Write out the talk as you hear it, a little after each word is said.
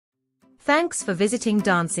Thanks for visiting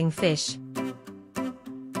Dancing Fish.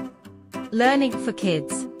 Learning for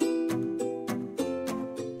kids.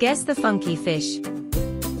 Guess the funky fish.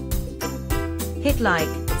 Hit like,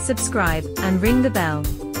 subscribe, and ring the bell.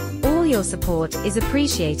 All your support is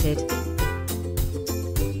appreciated.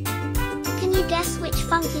 Can you guess which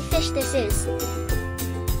funky fish this is?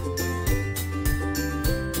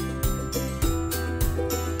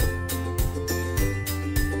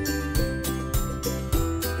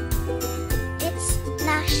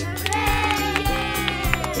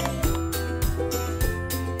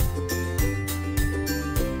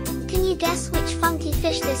 Can you guess which funky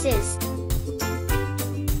fish this is?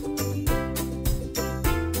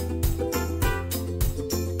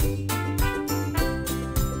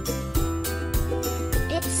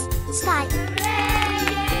 It's Sky.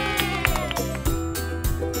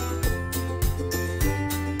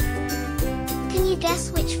 Can you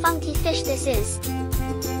guess which funky fish this is?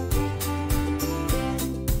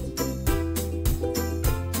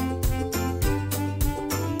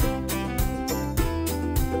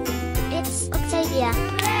 Octavia.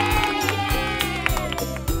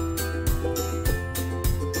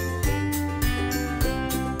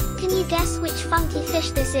 Can you guess which funky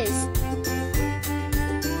fish this is?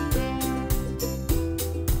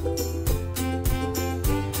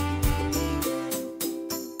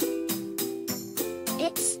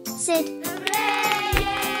 It's Sid.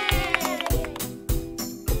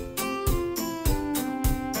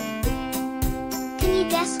 Can you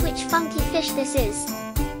guess which funky fish this is?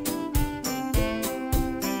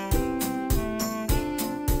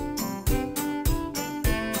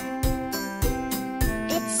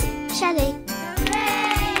 Shelly.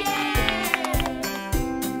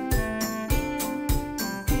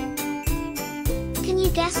 Can you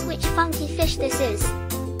guess which funky fish this is?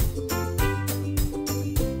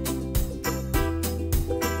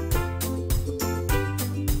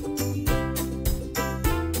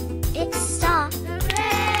 It's Star.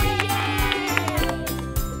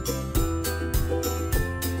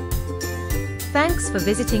 Thanks for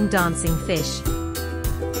visiting Dancing Fish.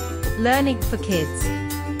 Learning for kids.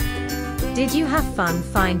 Did you have fun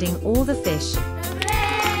finding all the fish?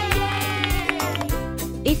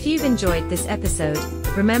 If you've enjoyed this episode,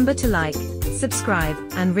 remember to like, subscribe,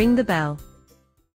 and ring the bell.